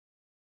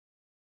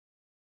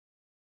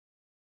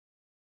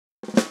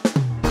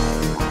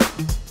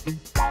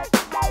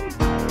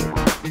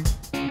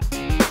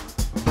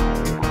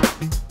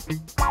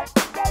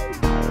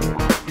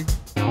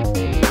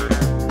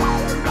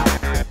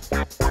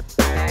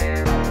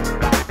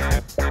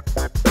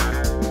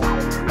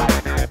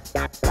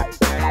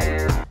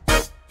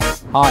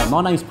Hi,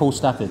 my name's Paul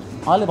Stafford.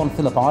 I live on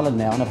Phillip Island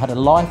now and I've had a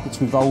life that's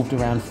revolved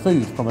around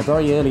food from a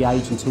very early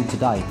age until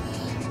today.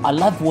 I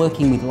love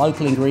working with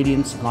local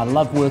ingredients and I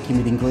love working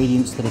with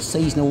ingredients that are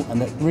seasonal and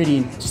that really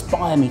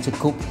inspire me to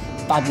cook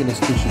fabulous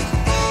dishes.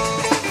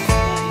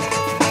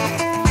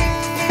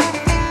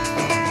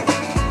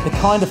 The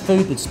kind of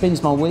food that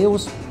spins my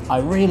wheels, I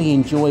really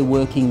enjoy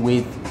working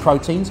with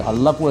proteins. I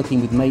love working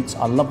with meats.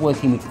 I love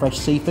working with fresh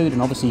seafood,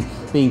 and obviously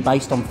being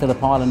based on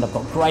Phillip Island, I've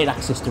got great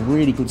access to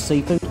really good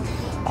seafood.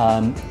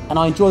 And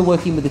I enjoy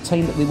working with the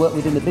team that we work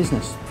with in the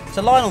business.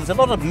 So Lionel, there's a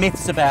lot of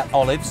myths about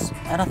olives,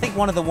 and I think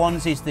one of the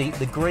ones is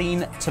the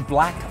green to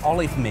black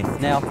olive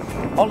myth. Now,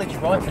 olives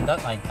ripen,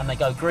 don't they? And they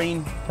go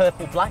green,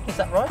 purple, black, is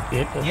that right?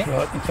 Yep, that's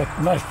right. In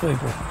fact, most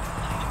people,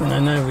 when they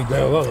know we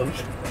grow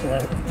olives,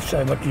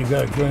 say what you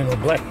grow, green or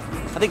black.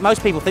 I think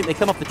most people think they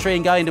come off the tree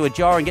and go into a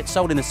jar and get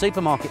sold in the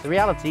supermarket. The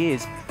reality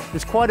is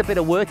there's quite a bit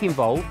of work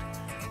involved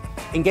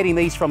in getting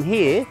these from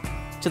here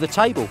to the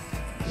table.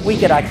 We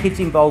get our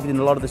kids involved in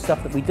a lot of the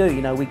stuff that we do.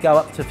 You know, we go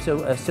up to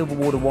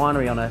Silverwater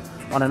Winery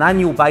on an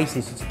annual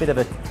basis. It's a bit of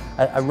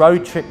a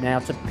road trip now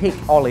to pick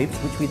olives,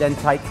 which we then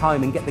take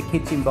home and get the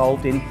kids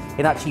involved in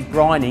actually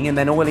brining and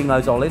then oiling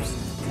those olives.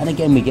 And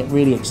again, we get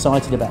really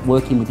excited about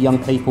working with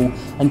young people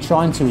and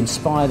trying to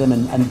inspire them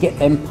and get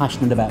them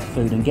passionate about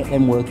food and get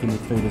them working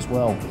with food as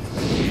well.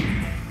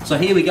 So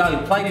here we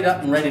go, plated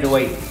up and ready to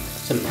eat.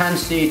 Some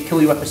pan-seared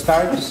kiwi-wrap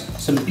asparagus,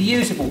 some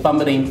beautiful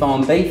Bumberdine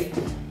farm beef,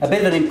 a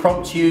bit of an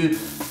impromptu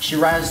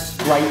Shiraz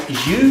grape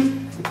jus,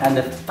 and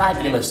a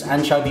fabulous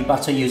anchovy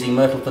butter using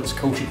Myrtleford's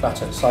cultured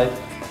butter. So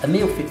a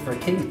meal fit for a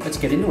king. Let's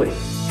get into it.